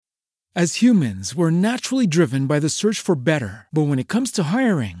As humans, we're naturally driven by the search for better. But when it comes to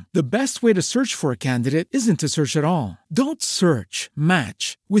hiring, the best way to search for a candidate isn't to search at all. Don't search,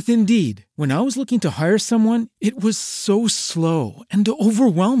 match with Indeed. When I was looking to hire someone, it was so slow and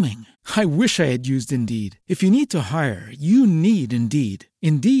overwhelming. I wish I had used Indeed. If you need to hire, you need Indeed.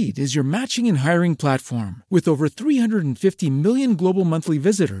 Indeed is your matching and hiring platform with over 350 million global monthly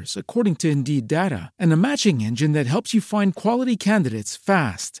visitors, according to Indeed data, and a matching engine that helps you find quality candidates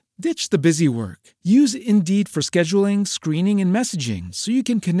fast. Ditch the busy work. Use Indeed for scheduling, screening, and messaging so you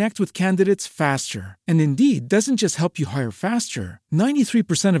can connect with candidates faster. And Indeed doesn't just help you hire faster.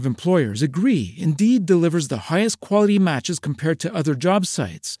 93% of employers agree Indeed delivers the highest quality matches compared to other job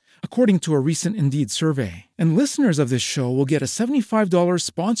sites, according to a recent Indeed survey. And listeners of this show will get a $75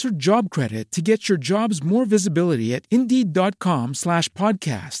 sponsored job credit to get your jobs more visibility at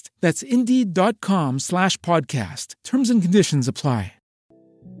Indeed.com/podcast. That's Indeed.com/podcast. Terms and conditions apply.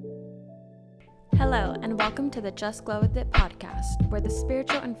 Hello, and welcome to the Just Glow With It podcast, where the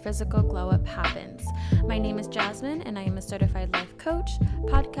spiritual and physical glow up happens. My name is Jasmine, and I am a certified life coach,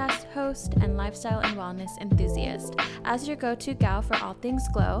 podcast host, and lifestyle and wellness enthusiast. As your go-to gal for all things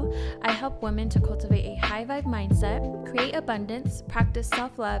glow, I help women to cultivate a high vibe mindset, create abundance, practice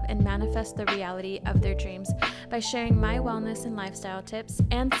self-love, and manifest the reality of their dreams by sharing my wellness and lifestyle tips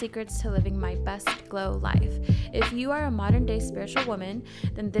and secrets to living my best glow life. If you are a modern day spiritual woman,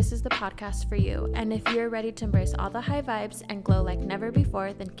 then this is the podcast for you. And if you're ready to embrace all the high vibes and glow like never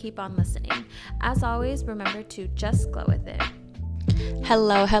before, then keep on listening. As always, remember to just glow with it.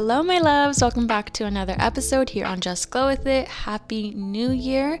 Hello, my loves. Welcome back to another episode here on Just Glow With It. Happy New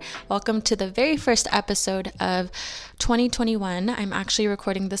Year. Welcome to the very first episode of 2021. I'm actually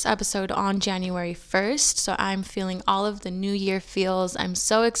recording this episode on January 1st, so I'm feeling all of the new year feels. I'm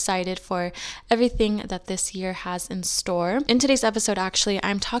so excited for everything that this year has in store. In today's episode, actually,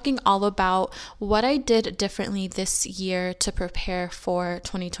 I'm talking all about what I did differently this year to prepare for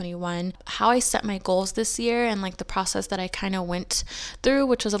 2021, how I set my goals this year, and like the process that I kind of went through,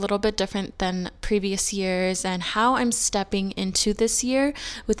 which was a little bit different than previous years, and how I'm stepping into this year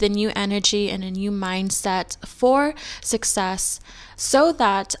with a new energy and a new mindset for success so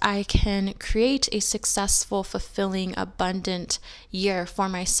that I can create a successful, fulfilling, abundant year for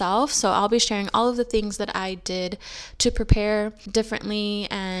myself. So I'll be sharing all of the things that I did to prepare differently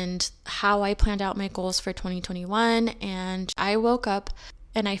and how I planned out my goals for 2021. And I woke up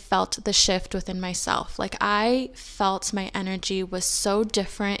and I felt the shift within myself. Like I felt my energy was so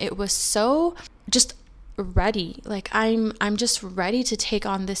different. It was so just ready. Like I'm just ready to take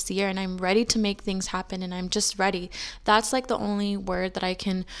on this year, and I'm ready to make things happen, and I'm just ready. That's like the only word that I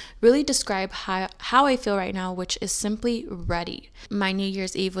can really describe how I feel right now, which is simply ready. My New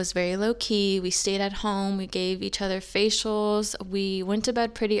Year's Eve was very low key. We stayed at home. We gave each other facials. We went to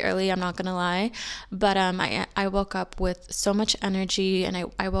bed pretty early, I'm not gonna lie, but I woke up with so much energy, and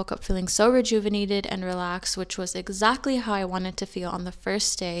I woke up feeling so rejuvenated and relaxed, which was exactly how I wanted to feel on the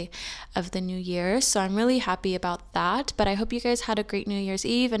first day of the new year. So I'm really happy about that. But I hope you guys had a great New Year's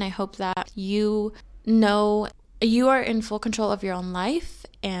Eve, and I hope that you know you are in full control of your own life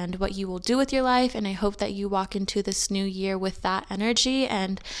and what you will do with your life. And I hope that you walk into this new year with that energy,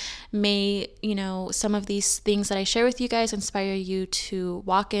 and may, some of these things that I share with you guys inspire you to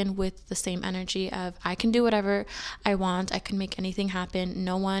walk in with the same energy of I can do whatever I want. I can make anything happen.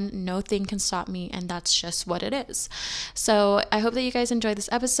 No thing can stop me. And that's just what it is. So I hope that you guys enjoyed this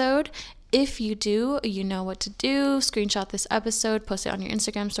episode. If you do, you know what to do. Screenshot this episode, post it on your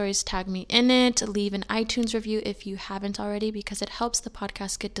Instagram stories, tag me in it, leave an iTunes review if you haven't already, because it helps the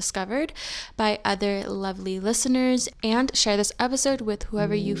podcast get discovered by other lovely listeners, and share this episode with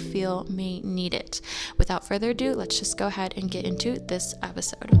whoever you feel may need it. Without further ado, let's just go ahead and get into this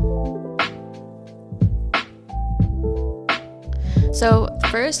episode. So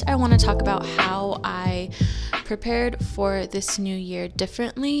first, I want to talk about how I prepared for this new year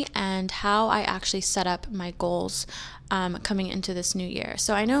differently and how I actually set up my goals coming into this new year.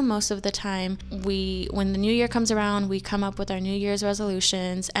 So I know most of the time when the new year comes around, we come up with our New Year's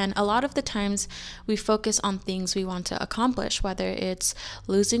resolutions, and a lot of the times we focus on things we want to accomplish, whether it's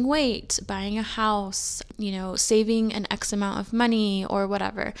losing weight, buying a house, saving an X amount of money or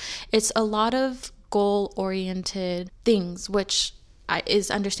whatever. It's a lot of goal-oriented things, which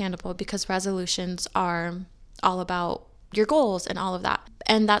is understandable because resolutions are all about your goals and all of that.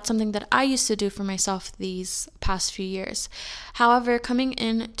 And that's something that I used to do for myself these past few years. However, coming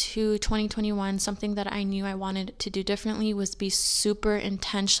into 2021, something that I knew I wanted to do differently was be super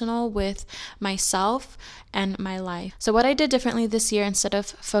intentional with myself and my life. So what I did differently this year, instead of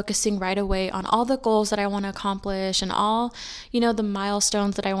focusing right away on all the goals that I want to accomplish and all, the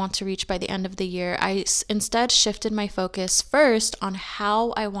milestones that I want to reach by the end of the year, I instead shifted my focus first on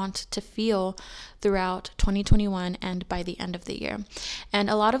how I want to feel throughout 2021 and by the end of the year. And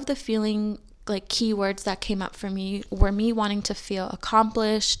a lot of the feeling keywords that came up for me were me wanting to feel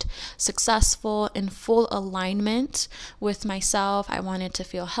accomplished, successful, in full alignment with myself. I wanted to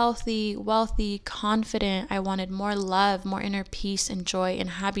feel healthy, wealthy, confident. I wanted more love, more inner peace and joy and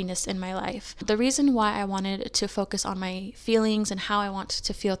happiness in my life. The reason why I wanted to focus on my feelings and how I want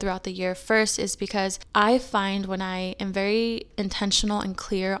to feel throughout the year first is because I find when I am very intentional and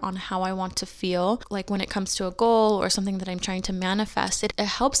clear on how I want to feel, like when it comes to a goal or something that I'm trying to manifest, it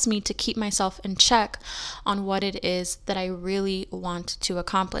helps me to keep myself in check on what it is that I really want to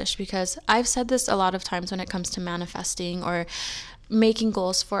accomplish. Because I've said this a lot of times when it comes to manifesting or making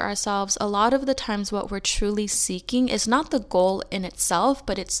goals for ourselves, a lot of the times what we're truly seeking is not the goal in itself,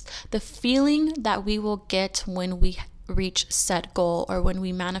 but it's the feeling that we will get when we reach said goal or when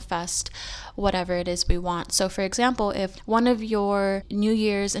we manifest whatever it is we want. So for example, if one of your New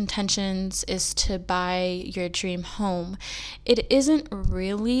Year's intentions is to buy your dream home, it isn't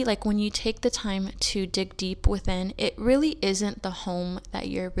really, when you take the time to dig deep within, it really isn't the home that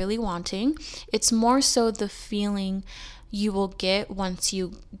you're really wanting. It's more so the feeling you will get once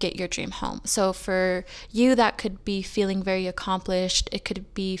you get your dream home. So for you, that could be feeling very accomplished. It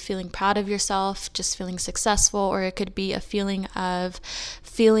could be feeling proud of yourself, just feeling successful, or it could be a feeling of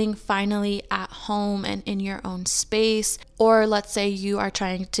feeling finally at home and in your own space. Or let's say you are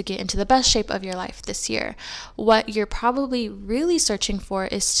trying to get into the best shape of your life this year. What you're probably really searching for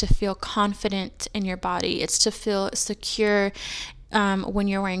is to feel confident in your body. It's to feel secure when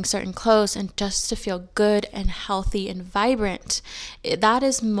you're wearing certain clothes, and just to feel good and healthy and vibrant. That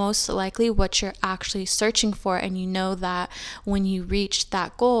is most likely what you're actually searching for, and you know that when you reach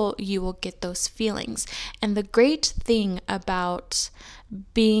that goal, you will get those feelings. And the great thing about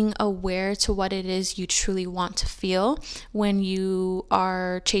being aware to what it is you truly want to feel when you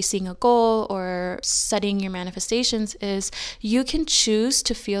are chasing a goal or setting your manifestations is you can choose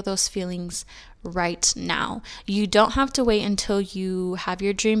to feel those feelings right now. You don't have to wait until you have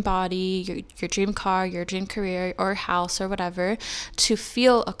your dream body, your dream car, your dream career or house or whatever to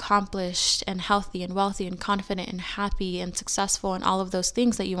feel accomplished and healthy and wealthy and confident and happy and successful and all of those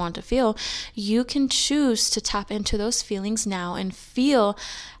things that you want to feel. You can choose to tap into those feelings now and feel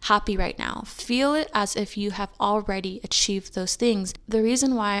happy right now. Feel it as if you have already achieved those things. The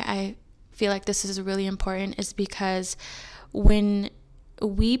reason why I feel like this is really important is because when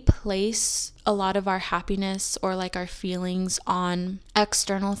we place a lot of our happiness or our feelings on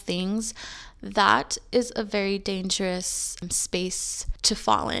external things, that is a very dangerous space to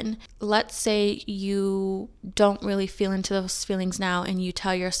fall in. Let's say you don't really feel into those feelings now and you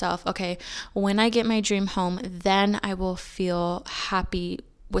tell yourself, okay, when I get my dream home, then I will feel happy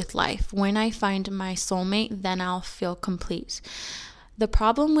with life. When I find my soulmate, then I'll feel complete. The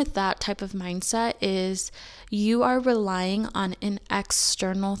problem with that type of mindset is you are relying on an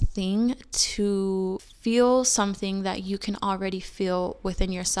external thing to feel something that you can already feel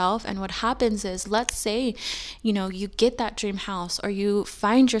within yourself. And what happens is, let's say, you get that dream house or you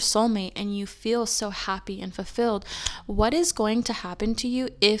find your soulmate and you feel so happy and fulfilled. What is going to happen to you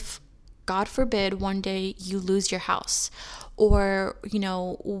if, God forbid, one day you lose your house? Or,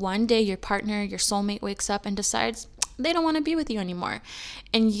 one day your partner, your soulmate wakes up and decides they don't want to be with you anymore.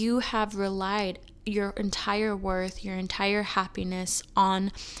 And you have relied your entire worth, your entire happiness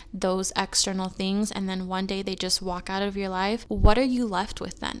on those external things. And then one day they just walk out of your life. What are you left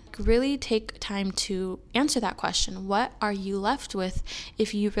with then? Really take time to answer that question. What are you left with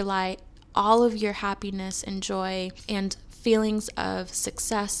if you rely all of your happiness and joy and feelings of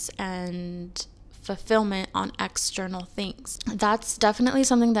success and fulfillment on external things? That's definitely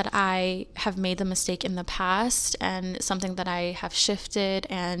something that I have made the mistake in the past, and something that I have shifted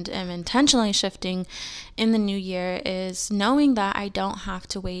and am intentionally shifting in the new year is knowing that I don't have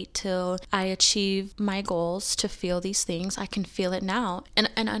to wait till I achieve my goals to feel these things. I can feel it now. And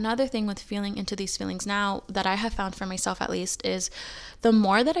another thing with feeling into these feelings now that I have found for myself at least is the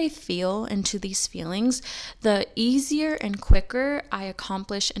more that I feel into these feelings, the easier and quicker I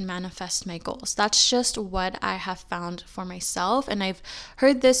accomplish and manifest my goals. That's that's just what I have found for myself. And I've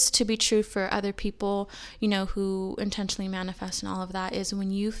heard this to be true for other people, who intentionally manifest and all of that, is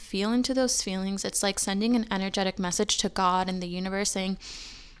when you feel into those feelings, it's like sending an energetic message to God and the universe saying,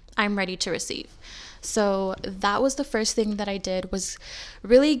 I'm ready to receive. So that was the first thing that I did, was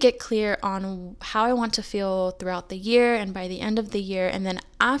really get clear on how I want to feel throughout the year and by the end of the year. And then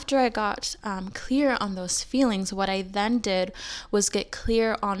after I got clear on those feelings, what I then did was get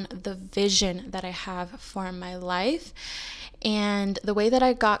clear on the vision that I have for my life. And the way that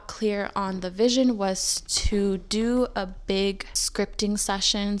I got clear on the vision was to do a big scripting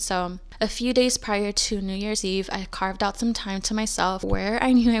session. So a few days prior to New Year's Eve, I carved out some time to myself where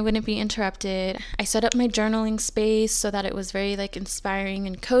I knew I wouldn't be interrupted. I set up my journaling space so that it was very inspiring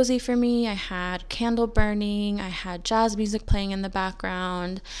and cozy for me. I had candle burning, I had jazz music playing in the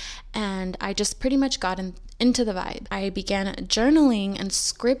background, and I just pretty much got into the vibe. I began journaling and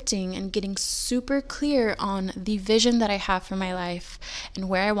scripting and getting super clear on the vision that I have for my life and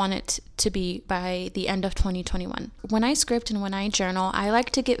where I want it to be by the end of 2021. When I script and when I journal, I like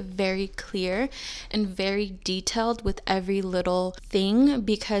to get very clear and very detailed with every little thing,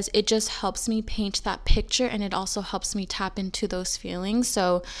 because it just helps me paint that picture, and it also helps me tap into those feelings.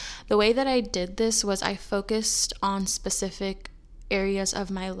 So the way that I did this was I focused on specific areas of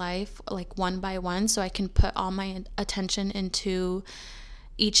my life, one by one, so I can put all my attention into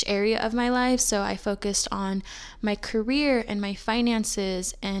each area of my life. So I focused on my career and my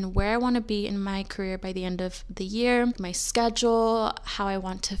finances and where I want to be in my career by the end of the year, my schedule, how I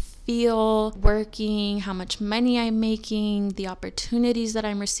want to feel working, how much money I'm making, the opportunities that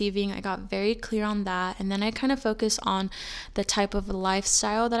I'm receiving. I got very clear on that. And then I kind of focused on the type of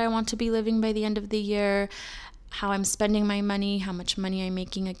lifestyle that I want to be living by the end of the year, how I'm spending my money, how much money I'm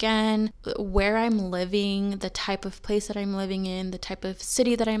making again, where I'm living, the type of place that I'm living in, the type of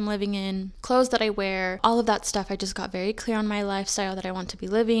city that I'm living in, clothes that I wear, all of that stuff. I just got very clear on my lifestyle that I want to be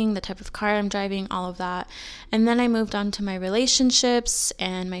living, the type of car I'm driving, all of that. And then I moved on to my relationships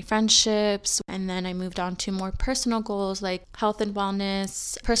and my friendships. And then I moved on to more personal goals like health and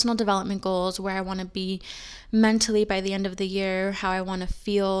wellness, personal development goals, where I want to be mentally by the end of the year, how I want to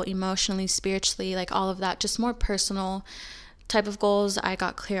feel emotionally, spiritually, all of that, just more personal type of goals. I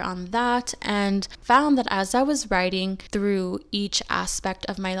got clear on that and found that as I was writing through each aspect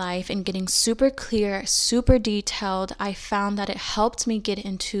of my life and getting super clear, super detailed, I found that it helped me get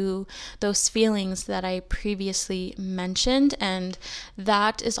into those feelings that I previously mentioned. And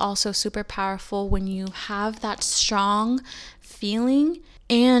that is also super powerful when you have that strong feeling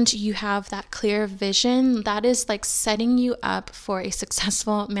and you have that clear vision. That is setting you up for a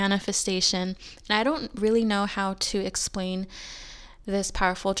successful manifestation. And I don't really know how to explain this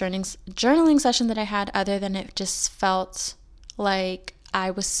powerful journaling session that I had, other than it just felt like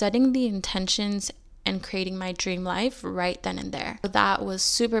I was setting the intentions and creating my dream life right then and there. That was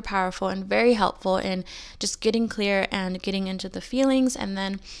super powerful and very helpful in just getting clear and getting into the feelings. And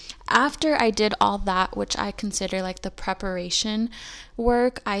then after I did all that, which I consider the preparation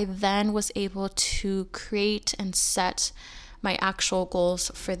work, I then was able to create and set my actual goals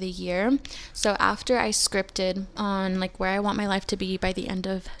for the year. So after I scripted on where I want my life to be by the end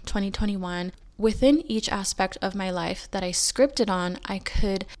of 2021, within each aspect of my life that I scripted on, I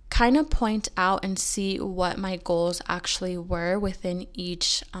could kind of point out and see what my goals actually were within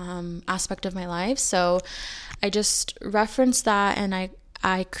each aspect of my life. So I just referenced that, and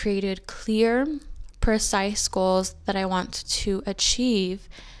I created clear, precise goals that I want to achieve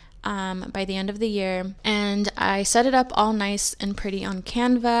by the end of the year. And I set it up all nice and pretty on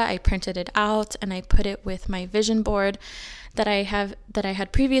Canva. I printed it out and I put it with my vision board that I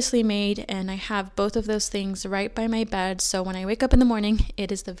had previously made, and I have both of those things right by my bed. So when I wake up in the morning,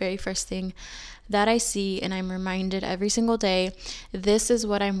 it is the very first thing that I see, and I'm reminded every single day, this is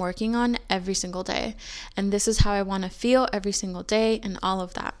what I'm working on every single day, and this is how I want to feel every single day, and all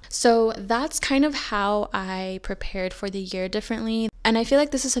of that. So that's kind of how I prepared for the year differently. And I feel like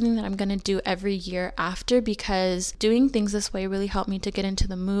this is something that I'm going to do every year after, because doing things this way really helped me to get into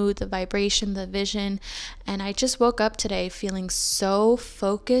the mood, the vibration, the vision. And I just woke up today feeling so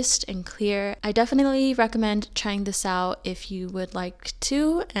focused and clear. I definitely recommend trying this out if you would like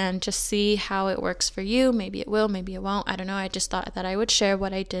to, and just see how it works for you. Maybe it will, maybe it won't. I don't know. I just thought that I would share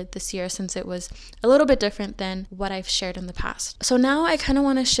what I did this year, since it was a little bit different than what I've shared in the past. So now I kind of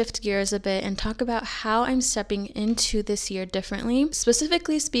want to shift gears a bit and talk about how I'm stepping into this year differently.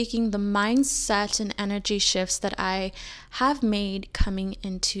 Specifically speaking, the mindset and energy shifts that I have made coming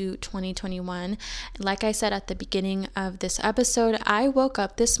into 2021. Like I said at the beginning of this episode, I woke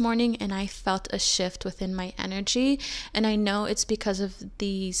up this morning and I felt a shift within my energy. And I know it's because of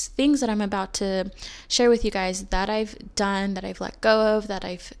these things that I'm about to share with you guys that I've done, that I've let go of, that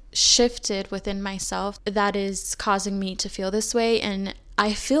I've shifted within myself, that is causing me to feel this way. And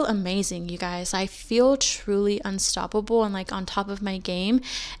I feel amazing, you guys. I feel truly unstoppable and like on top of my game.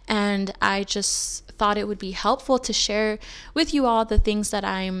 And I just thought it would be helpful to share with you all the things that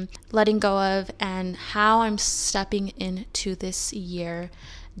I'm letting go of and how I'm stepping into this year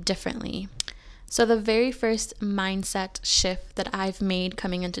differently. So the very first mindset shift that I've made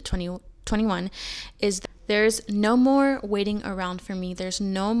coming into 2021 is there's no more waiting around for me. There's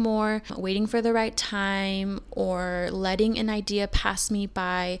no more waiting for the right time or letting an idea pass me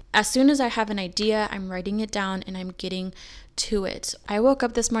by. As soon as I have an idea, I'm writing it down and I'm getting to it. I woke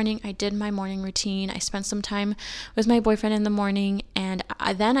up this morning, I did my morning routine, I spent some time with my boyfriend in the morning, and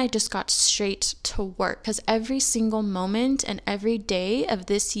then I just got straight to work because every single moment and every day of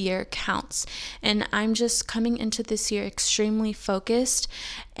this year counts. And I'm just coming into this year extremely focused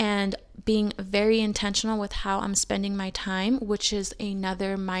and being very intentional with how I'm spending my time, which is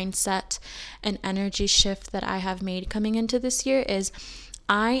another mindset and energy shift that I have made coming into this year. Is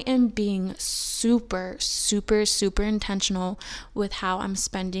I am being super intentional with how I'm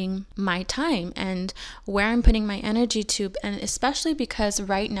spending my time and where I'm putting my energy to. And especially because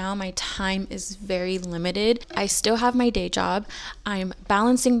right now my time is very limited. I still have my day job. I'm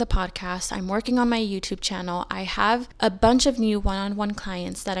balancing the podcast. I'm working on my YouTube channel. I have a bunch of new one-on-one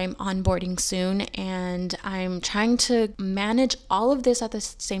clients that I'm onboarding soon. And I'm trying to manage all of this at the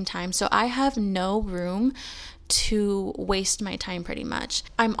same time. So I have no room to waste my time pretty much.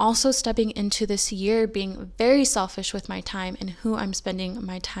 I'm also stepping into this year being very selfish with my time and who I'm spending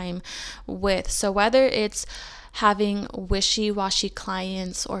my time with. So whether it's having wishy-washy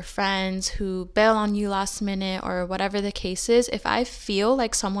clients or friends who bail on you last minute or whatever the case is, if I feel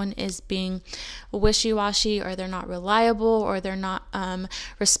like someone is being wishy-washy or they're not reliable or they're not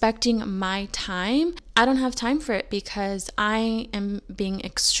respecting my time, I don't have time for it because I am being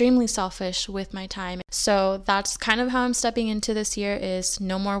extremely selfish with my time. So that's kind of how I'm stepping into this year, is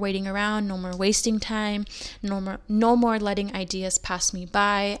no more waiting around, no more wasting time, no more letting ideas pass me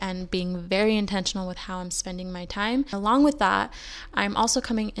by, and being very intentional with how I'm spending my time. Along with that, I'm also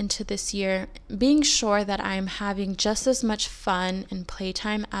coming into this year being sure that I'm having just as much fun and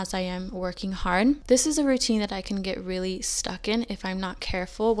playtime as I am working hard. This is a routine that I can get really stuck in if I'm not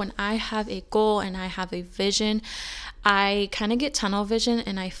careful. When I have a goal and I have a vision, I kind of get tunnel vision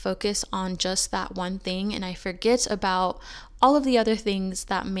and I focus on just that one thing and I forget about all of the other things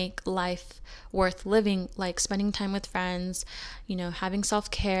that make life worth living, like spending time with friends, having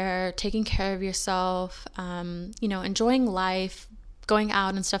self-care, taking care of yourself, enjoying life, going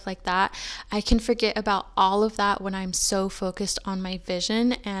out and stuff like that. I can forget about all of that when I'm so focused on my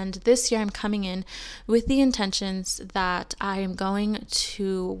vision. And this year I'm coming in with the intentions that I am going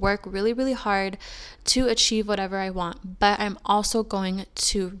to work really, really hard to achieve whatever I want, but I'm also going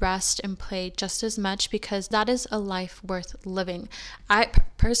to rest and play just as much because that is a life worth living.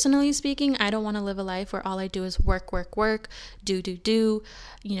 Personally speaking, I don't want to live a life where all I do is work, do,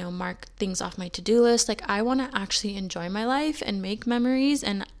 mark things off my to-do list. Like, I want to actually enjoy my life and make memories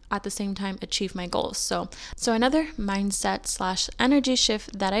and at the same time achieve my goals. So another mindset / energy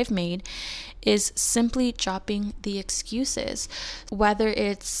shift that I've made is simply dropping the excuses. Whether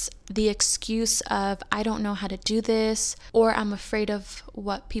it's the excuse of I don't know how to do this, or I'm afraid of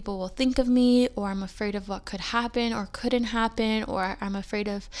what people will think of me, or I'm afraid of what could happen or couldn't happen, or I'm afraid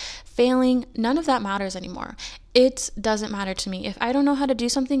of failing. None of that matters anymore. It doesn't matter to me. If I don't know how to do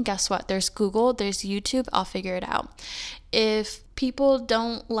something, guess what? There's Google, there's YouTube, I'll figure it out. If people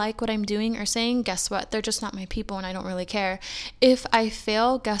don't like what I'm doing or saying, guess what? They're just not my people and I don't really care. If I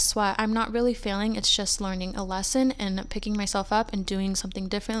fail, guess what? I'm not really failing. It's just learning a lesson and picking myself up and doing something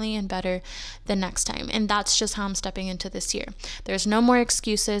differently and better the next time. And that's just how I'm stepping into this year. There's no more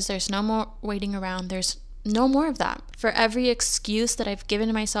excuses. There's no more waiting around. There's no more of that. For every excuse that I've given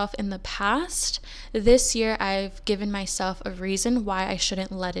to myself in the past, this year I've given myself a reason why I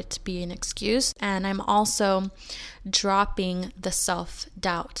shouldn't let it be an excuse. And I'm also dropping the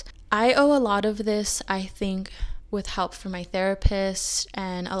self-doubt. I owe a lot of this, I think, with help from my therapist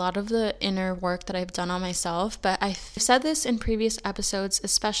and a lot of the inner work that I've done on myself. But I've said this in previous episodes,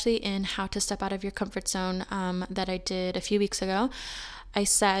 especially in How to Step Out of Your Comfort Zone that I did a few weeks ago. I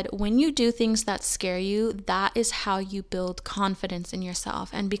said, when you do things that scare you, that is how you build confidence in yourself.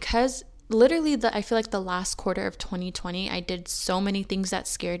 And because literally I feel like the last quarter of 2020, I did so many things that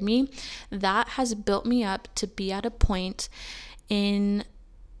scared me. That has built me up to be at a point in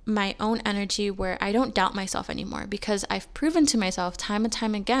my own energy where I don't doubt myself anymore, because I've proven to myself time and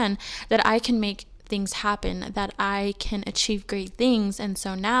time again that I can make things happen, that I can achieve great things. And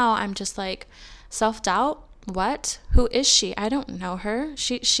so now I'm just like, self-doubt? What? Who is she? I don't know her.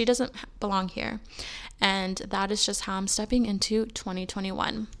 She doesn't belong here. And that is just how I'm stepping into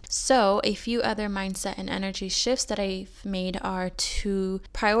 2021. So a few other mindset and energy shifts that I've made are to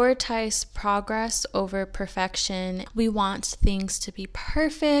prioritize progress over perfection. We want things to be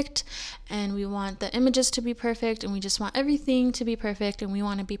perfect, and we want the images to be perfect, and we just want everything to be perfect, and we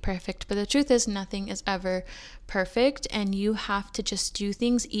want to be perfect. But the truth is, nothing is ever perfect, and you have to just do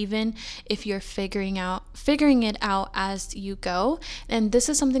things even if you're figuring it out as you go. And this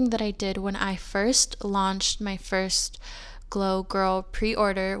is something that I did when I first launched my first Glow Girl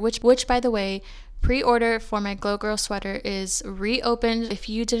pre-order, which by the way, pre-order for my Glow Girl sweater is reopened. If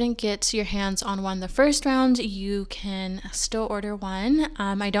you didn't get your hands on one the first round, you can still order one.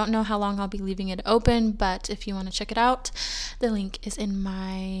 I don't know how long I'll be leaving it open, but if you want to check it out, the link is in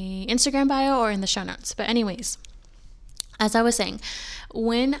my Instagram bio or in the show notes. But anyways, as I was saying,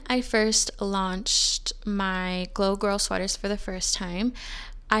 when I first launched my Glow Girl sweaters for the first time,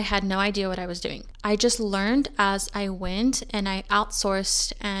 I had no idea what I was doing. I just learned as I went, and I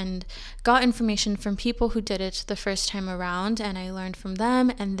outsourced and got information from people who did it the first time around, and I learned from them,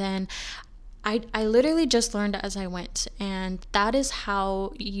 and then I literally just learned as I went. And that is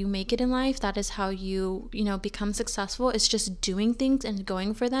how you make it in life. That is how you become successful. It's just doing things and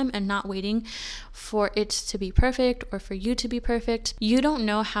going for them and not waiting for it to be perfect or for you to be perfect. You don't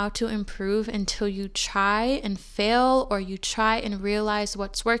know how to improve until you try and fail, or you try and realize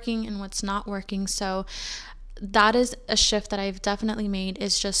what's working and what's not working. So that is a shift that I've definitely made,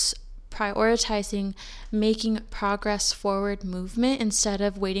 is just prioritizing making progress forward movement instead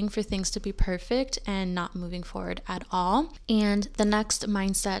of waiting for things to be perfect and not moving forward at all. And the next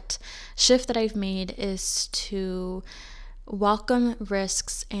mindset shift that I've made is to welcome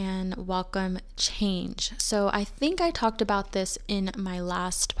risks and welcome change. So I think I talked about this in my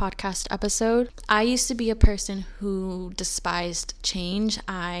last podcast episode. I used to be a person who despised change.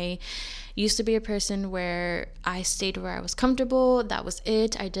 I used to be a person where I stayed where I was comfortable. That was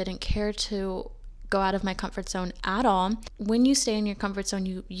it. I didn't care to go out of my comfort zone at all. When you stay in your comfort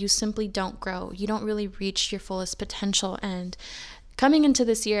zone, you simply don't grow. You don't really reach your fullest potential. And coming into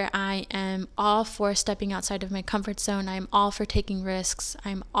this year, I am all for stepping outside of my comfort zone. I'm all for taking risks.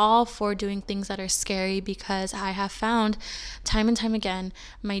 I'm all for doing things that are scary, because I have found time and time again,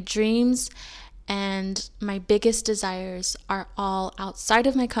 my dreams and my biggest desires are all outside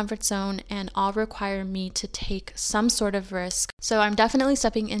of my comfort zone and all require me to take some sort of risk. So I'm definitely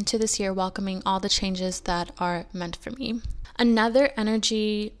stepping into this year welcoming all the changes that are meant for me. Another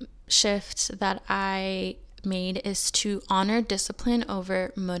energy shift that I made is to honor discipline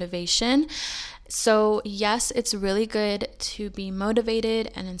over motivation. So yes, it's really good to be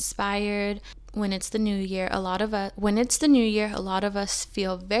motivated and inspired. When it's the new year, a lot of us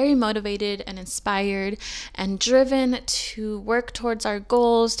feel very motivated and inspired and driven to work towards our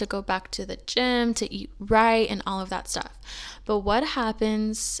goals, to go back to the gym, to eat right, and all of that stuff. But what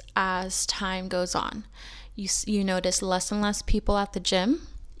happens as time goes on? You notice less and less people at the gym.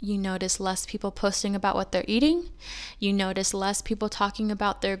 You notice less people posting about what they're eating. You notice less people talking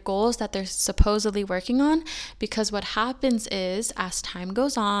about their goals that they're supposedly working on, because what happens is, as time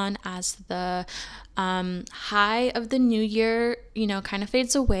goes on, as the high of the new year, kind of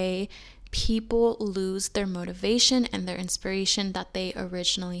fades away, people lose their motivation and their inspiration that they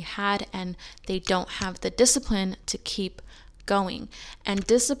originally had, and they don't have the discipline to keep going. And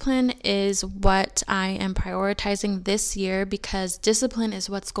discipline is what I am prioritizing this year, because discipline is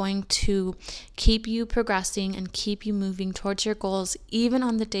what's going to keep you progressing and keep you moving towards your goals, even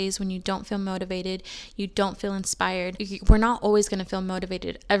on the days when you don't feel motivated, you don't feel inspired. We're not always going to feel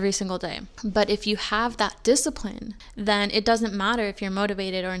motivated every single day. But if you have that discipline, then it doesn't matter if you're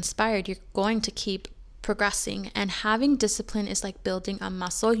motivated or inspired, you're going to keep progressing. And having discipline is like building a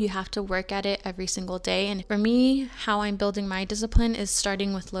muscle. You have to work at it every single day. And for me, how I'm building my discipline is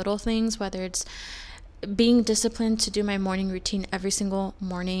starting with little things, whether it's being disciplined to do my morning routine every single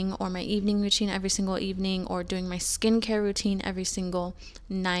morning, or my evening routine every single evening, or doing my skincare routine every single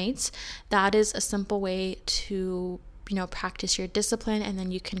night. That is a simple way to practice your discipline, and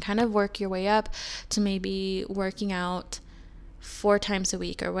then you can kind of work your way up to maybe working out 4 times a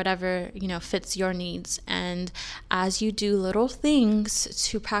week or whatever, fits your needs. And as you do little things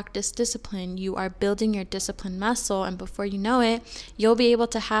to practice discipline, you are building your discipline muscle. And before you know it, you'll be able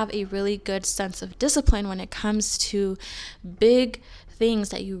to have a really good sense of discipline when it comes to big things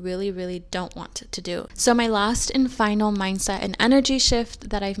that you really, really don't want to do. So my last and final mindset and energy shift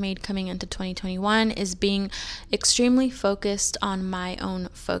that I've made coming into 2021 is being extremely focused on my own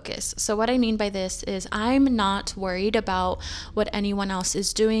focus. So what I mean by this is I'm not worried about what anyone else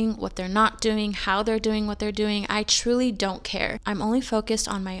is doing, what they're not doing, how they're doing what they're doing. I truly don't care. I'm only focused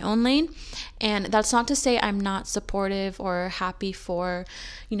on my own lane. And that's not to say I'm not supportive or happy for,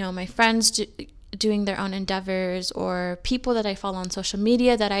 my friends doing their own endeavors, or people that I follow on social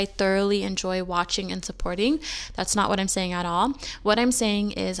media that I thoroughly enjoy watching and supporting. That's not what I'm saying at all. What I'm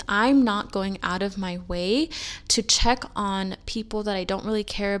saying is I'm not going out of my way to check on people that I don't really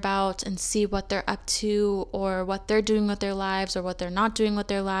care about and see what they're up to, or what they're doing with their lives, or what they're not doing with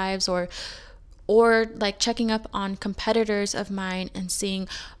their lives, or like checking up on competitors of mine and seeing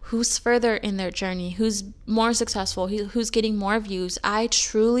who's further in their journey, who's more successful, who's getting more views. I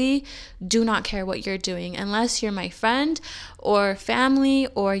truly do not care what you're doing unless you're my friend or family,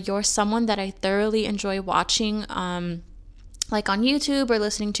 or you're someone that I thoroughly enjoy watching, like on YouTube or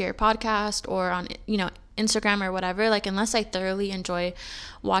listening to your podcast or on, Instagram or whatever. Like, unless I thoroughly enjoy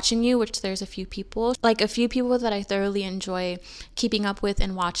watching you, which there's a few people that I thoroughly enjoy keeping up with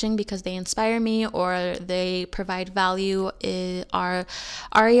and watching because they inspire me or they provide value, are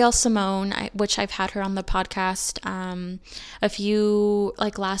Ariel Simone, which I've had her on the podcast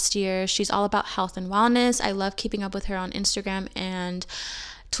last year. She's all about health and wellness. I love keeping up with her on Instagram and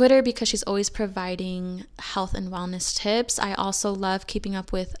Twitter because she's always providing health and wellness tips. I also love keeping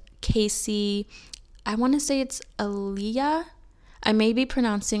up with Casey. I want to say it's Aaliyah. I may be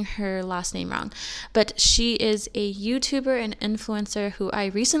pronouncing her last name wrong, but she is a YouTuber and influencer who I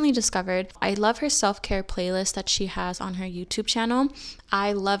recently discovered. I love her self-care playlist that she has on her YouTube channel.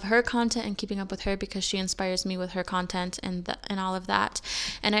 I love her content and keeping up with her because she inspires me with her content and all of that.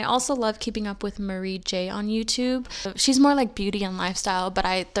 And I also love keeping up with Marie J on YouTube. She's more like beauty and lifestyle, but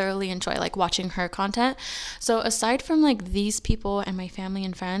I thoroughly enjoy like watching her content. So aside from like these people and my family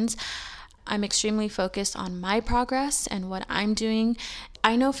and friends, I'm extremely focused on my progress and what I'm doing.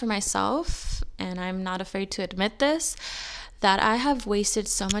 I know for myself, and I'm not afraid to admit this, that I have wasted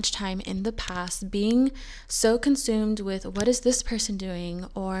so much time in the past being so consumed with what is this person doing,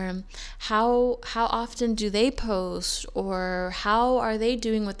 or how often do they post, or how are they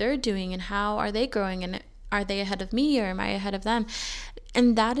doing what they're doing, and how are they growing, and are they ahead of me or am I ahead of them?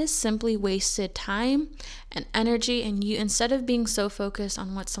 And that is simply wasted time and energy. And you, instead of being so focused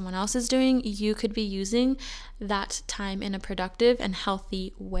on what someone else is doing, you could be using that time in a productive and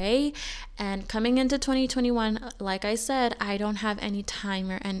healthy way. And coming into 2021, like I said, I don't have any time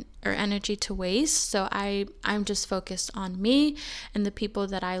or energy to waste. So I'm just focused on me and the people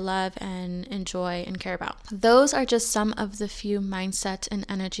that I love and enjoy and care about. Those are just some of the few mindset and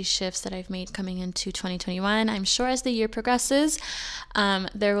energy shifts that I've made coming into 2021. I'm sure as the year progresses,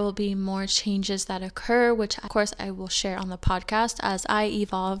 there will be more changes that occur, which of course I will share on the podcast as I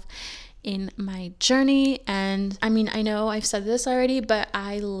evolve in my journey. And I mean, I know I've said this already, but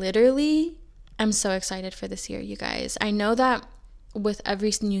I literally am so excited for this year, you guys. I know that with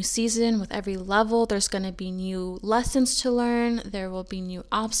every new season, with every level, there's going to be new lessons to learn. There will be new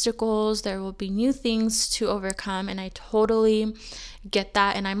obstacles. There will be new things to overcome. And I totally get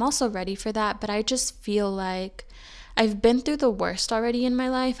that. And I'm also ready for that. But I just feel like I've been through the worst already in my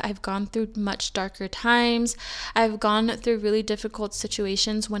life. I've gone through much darker times. I've gone through really difficult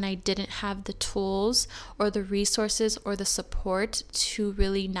situations when I didn't have the tools or the resources or the support to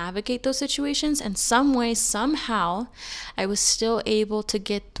really navigate those situations. And some way, somehow, I was still able to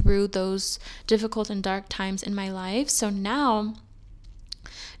get through those difficult and dark times in my life. So now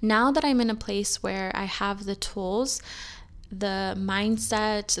that I'm in a place where I have the tools, the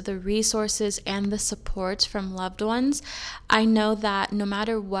mindset, the resources, and the support from loved ones, I know that no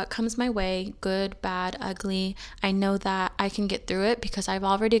matter what comes my way, good, bad, ugly, I know that I can get through it because I've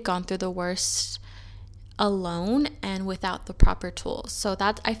already gone through the worst alone and without the proper tools. So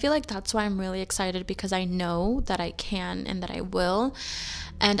I feel like that's why I'm really excited, because I know that I can and that I will.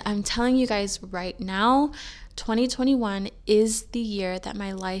 And I'm telling you guys right now, 2021 is the year that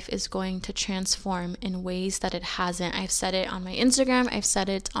my life is going to transform in ways that it hasn't. I've said it on my Instagram. I've said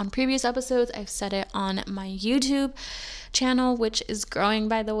it on previous episodes. I've said it on my YouTube channel, which is growing,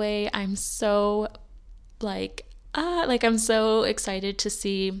 by the way. I'm so I'm so excited to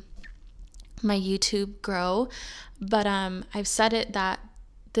see my YouTube grow. But I've said it that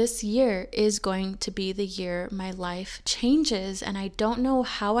this year is going to be the year my life changes. And I don't know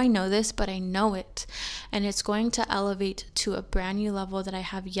how I know this, but I know it. And it's going to elevate to a brand new level that I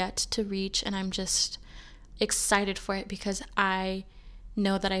have yet to reach. And I'm just excited for it because I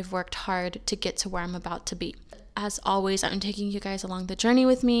know that I've worked hard to get to where I'm about to be. As always, I'm taking you guys along the journey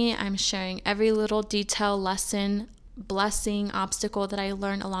with me. I'm sharing every little detail, lesson, blessing, obstacle that I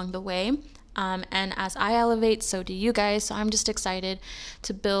learn along the way. And as I elevate, so do you guys. So I'm just excited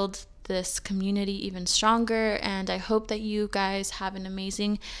to build this community even stronger. And I hope that you guys have an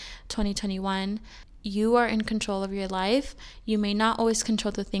amazing 2021. You are in control of your life. You may not always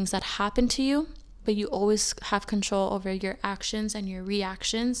control the things that happen to you, but you always have control over your actions and your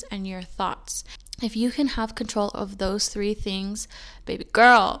reactions and your thoughts. If you can have control of those three things, baby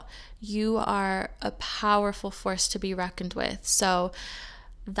girl, you are a powerful force to be reckoned with. So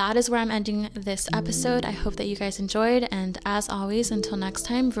that is where I'm ending this episode. I hope that you guys enjoyed. And as always, until next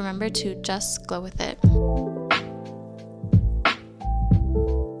time, remember to just glow with it.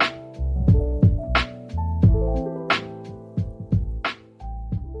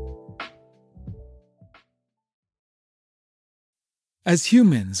 As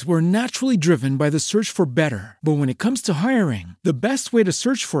humans, we're naturally driven by the search for better. But when it comes to hiring, the best way to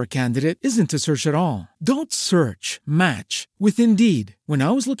search for a candidate isn't to search at all. Don't search, match with Indeed. When I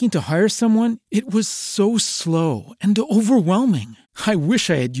was looking to hire someone, it was so slow and overwhelming. I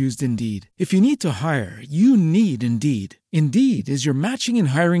wish I had used Indeed. If you need to hire, you need Indeed. Indeed is your matching and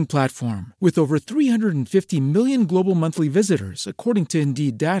hiring platform with over 350 million global monthly visitors, according to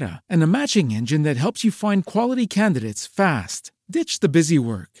Indeed data, and a matching engine that helps you find quality candidates fast. Ditch the busy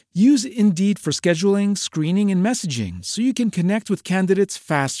work. Use Indeed for scheduling, screening, and messaging so you can connect with candidates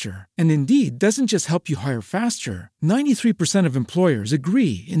faster. And Indeed doesn't just help you hire faster. 93% of employers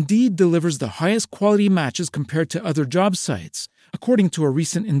agree Indeed delivers the highest quality matches compared to other job sites, according to a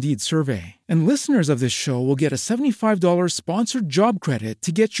recent Indeed survey. And listeners of this show will get a $75 sponsored job credit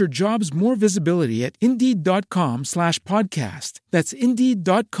to get your jobs more visibility at Indeed.com/podcast. That's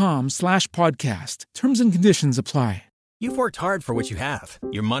Indeed.com/podcast. Terms and conditions apply. You've worked hard for what you have.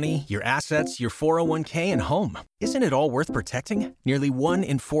 Your money, your assets, your 401k, and home. Isn't it all worth protecting? Nearly 1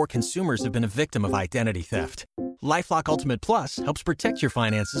 in 4 consumers have been a victim of identity theft. LifeLock Ultimate Plus helps protect your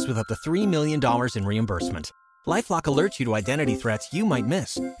finances with up to $3 million in reimbursement. LifeLock alerts you to identity threats you might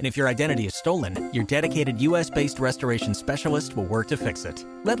miss. And if your identity is stolen, your dedicated U.S.-based restoration specialist will work to fix it.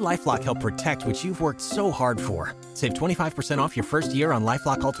 Let LifeLock help protect what you've worked so hard for. Save 25% off your first year on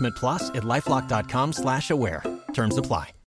LifeLock Ultimate Plus at LifeLock.com/aware. Terms apply.